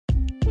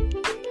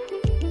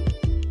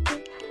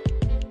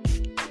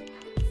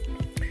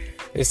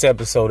This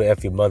episode of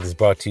F Your Mother is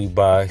brought to you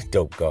by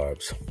Dope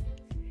Garbs.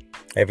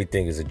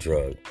 Everything is a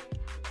drug.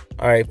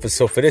 All right,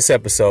 so for this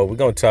episode, we're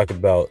going to talk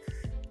about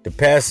the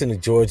passing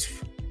of George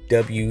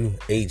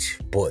W.H.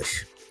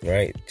 Bush,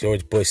 right?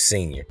 George Bush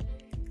Sr.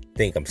 I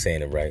think I'm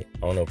saying it right. I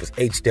don't know if it's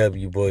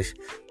H.W. Bush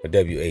or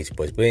W.H.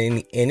 Bush, but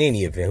in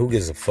any event, who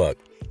gives a fuck,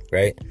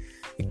 right?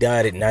 He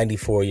died at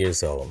 94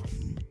 years old.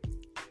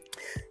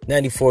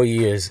 94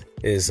 years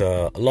is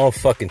a long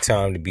fucking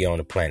time to be on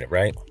the planet,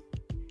 right?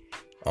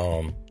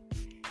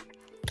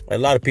 A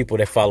lot of people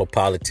that follow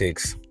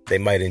politics, they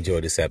might enjoy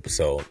this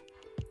episode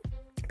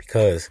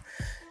because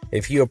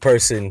if you're a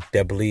person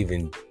that believe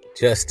in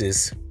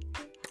justice,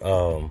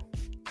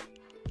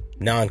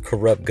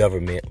 non-corrupt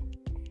government,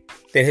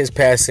 then his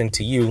passing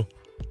to you,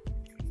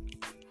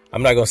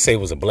 I'm not going to say it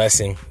was a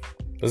blessing.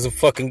 It was a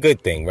fucking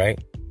good thing, right?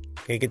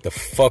 You get the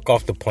fuck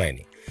off the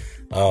planet.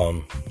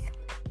 And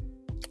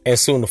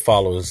soon to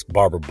follow is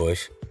Barbara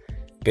Bush.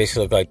 Bitch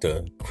look like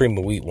the cream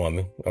of wheat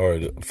woman or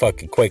the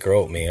fucking Quaker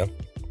oat man.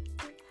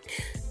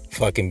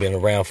 Fucking been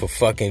around for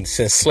fucking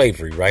since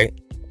slavery, right?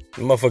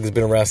 The motherfucker's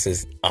been around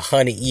since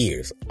 100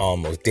 years,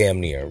 almost, damn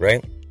near,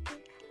 right?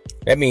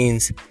 That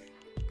means,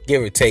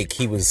 give or take,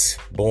 he was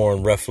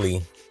born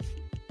roughly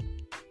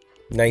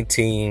I'm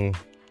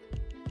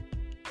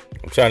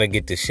trying to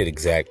get this shit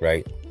exact,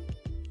 right?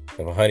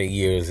 Of 100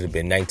 years, it'd have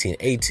been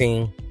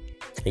 1918.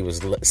 He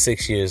was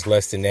 6 years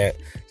less than that.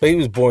 So he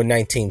was born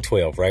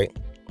 1912, right?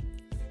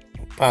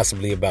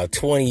 Possibly about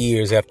 20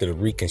 years after the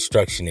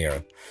Reconstruction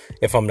era,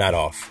 if I'm not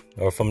off,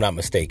 or if I'm not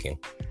mistaken.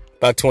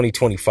 About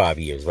 25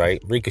 years,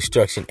 right?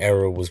 Reconstruction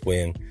era was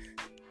when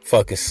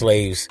fucking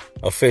slaves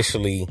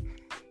officially,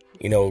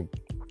 were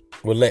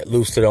let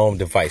loose to their own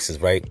devices,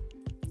 right?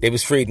 They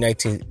was freed in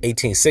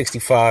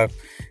 1865,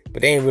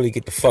 but they didn't really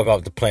get the fuck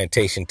off the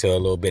plantation till a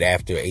little bit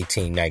after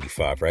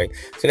 1895, right?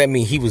 So that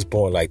means he was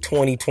born like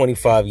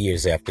 25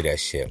 years after that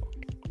shit.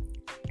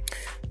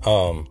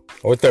 Or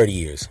 30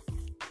 years.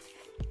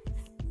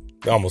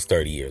 Almost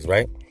 30 years,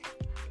 right?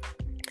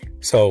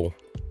 So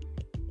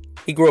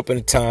he grew up in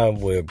a time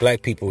where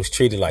black people was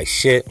treated like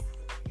shit.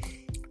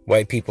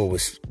 White people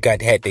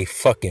had their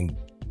fucking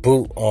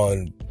boot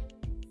on,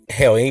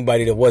 hell,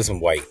 anybody that wasn't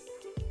white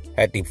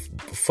had their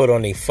foot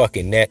on their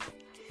fucking neck.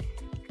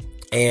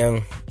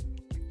 And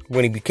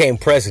when he became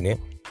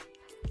president,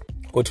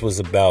 which was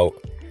about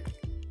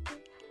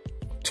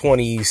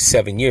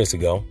 27 years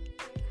ago,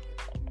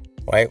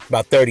 right?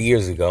 About 30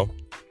 years ago,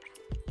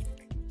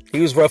 he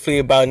was roughly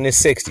about in his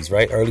 60s,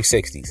 right? Early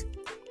 60s.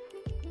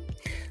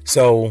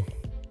 So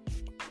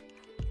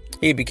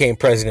he became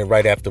president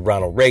right after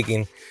Ronald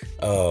Reagan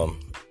was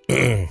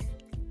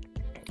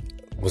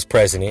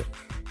president.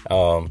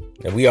 And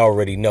we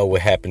already know what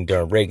happened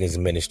during Reagan's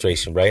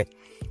administration, right?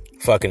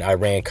 Fucking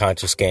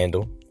Iran-Contra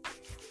scandal,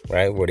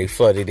 right? Where they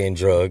flooded in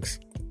drugs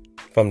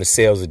from the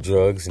sales of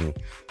drugs and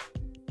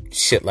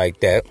shit like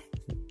that.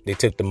 They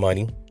took the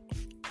money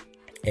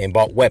and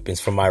bought weapons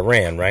from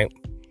Iran, right?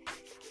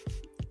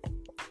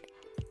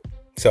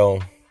 So,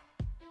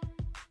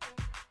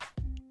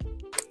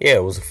 yeah,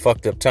 it was a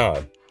fucked up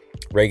time.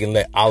 Reagan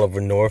let Oliver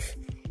North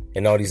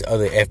and all these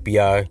other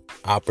FBI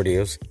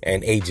operatives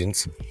and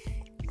agents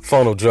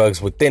funnel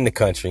drugs within the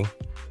country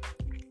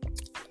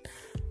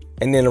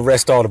and then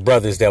arrest all the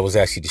brothers that was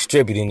actually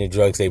distributing the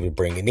drugs they were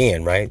bringing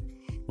in, right?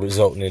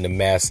 Resulting in a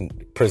mass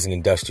prison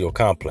industrial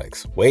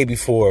complex way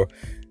before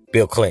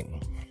Bill Clinton.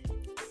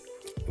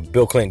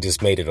 Bill Clinton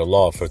just made it a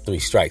law for 3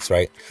 strikes,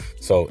 right?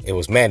 So it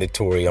was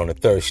mandatory on the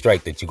 3rd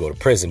strike that you go to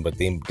prison, but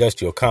the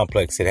industrial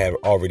complex had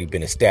already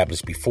been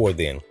established before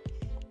then.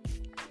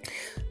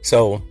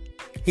 So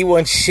he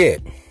wasn't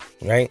shit,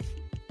 right?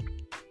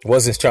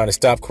 Wasn't trying to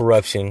stop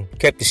corruption,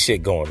 kept the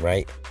shit going,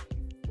 right?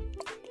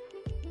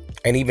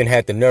 And even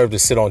had the nerve to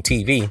sit on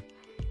TV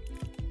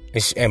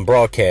and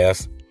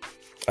broadcast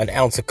an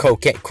ounce of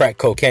crack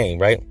cocaine,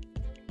 right?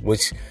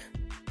 Which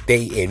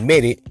they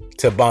admitted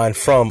to buying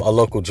from a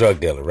local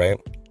drug dealer, right?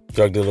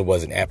 Drug dealer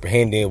wasn't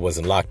apprehended,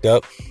 wasn't locked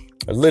up.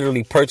 I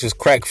literally purchased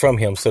crack from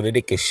him so that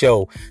it could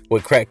show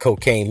what crack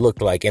cocaine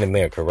looked like in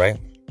America, right?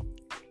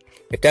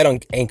 If that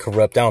ain't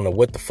corrupt, I don't know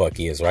what the fuck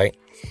is, right?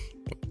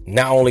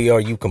 Not only are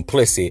you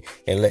complicit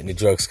in letting the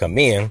drugs come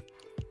in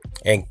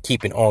and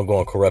keeping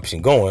ongoing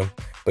corruption going,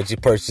 but you're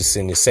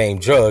purchasing the same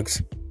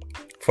drugs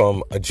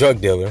from a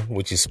drug dealer,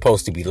 which is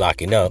supposed to be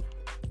locking up.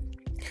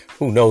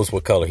 Who knows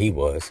what color he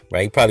was,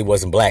 right? He probably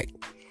wasn't black.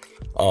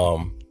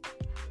 And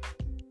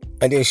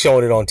then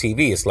showing it on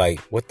TV, it's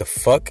like, what the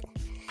fuck?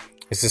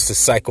 It's just a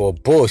cycle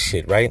of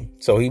bullshit, right?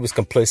 So he was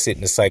complicit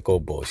in the cycle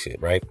of bullshit,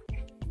 right?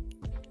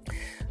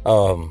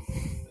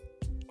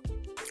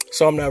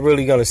 So I'm not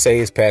really going to say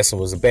his passing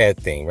was a bad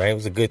thing, right? It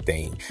was a good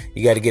thing.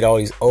 You got to get all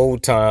these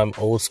old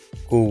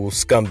school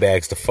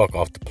scumbags to fuck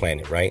off the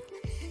planet, right?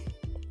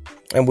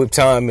 And with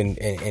time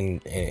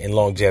and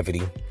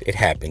longevity, it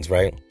happens,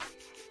 right?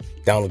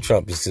 Donald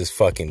Trump is just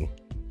fucking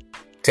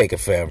taking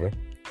forever,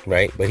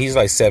 right? But he's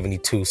like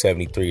 72,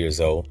 73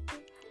 years old.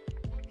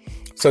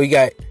 So you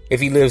got,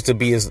 if he lives to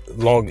be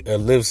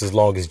lives as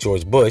long as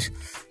George Bush,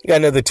 you got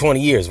another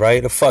 20 years,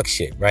 right? Of fuck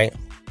shit, right?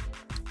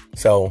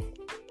 So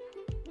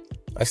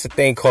that's the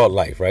thing called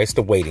life, right? It's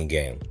the waiting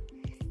game.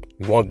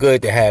 You want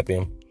good to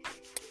happen,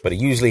 but it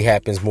usually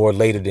happens more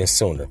later than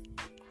sooner.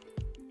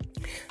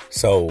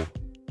 So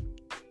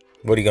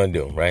what are you going to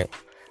do, right?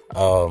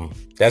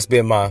 That's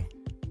been my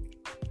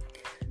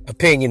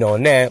opinion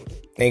on that.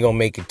 Ain't going to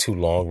make it too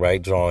long,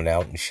 right? Drawn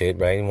out and shit,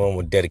 right? We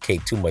won't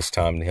dedicate too much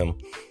time to him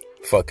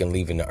fucking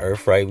leaving the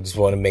earth, right? We just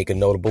want to make a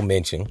notable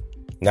mention.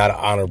 Not an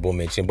honorable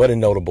mention, but a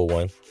notable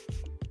one.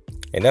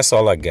 And that's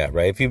all I got,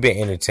 right? If you've been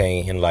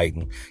entertained,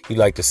 enlightened, you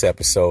like this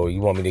episode,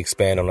 you want me to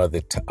expand on other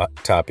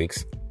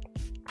topics,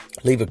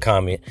 leave a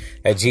comment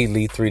at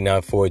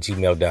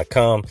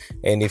glee394@gmail.com.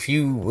 And if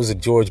you was a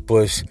George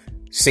Bush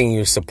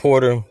senior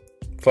supporter,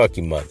 fuck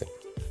your mother.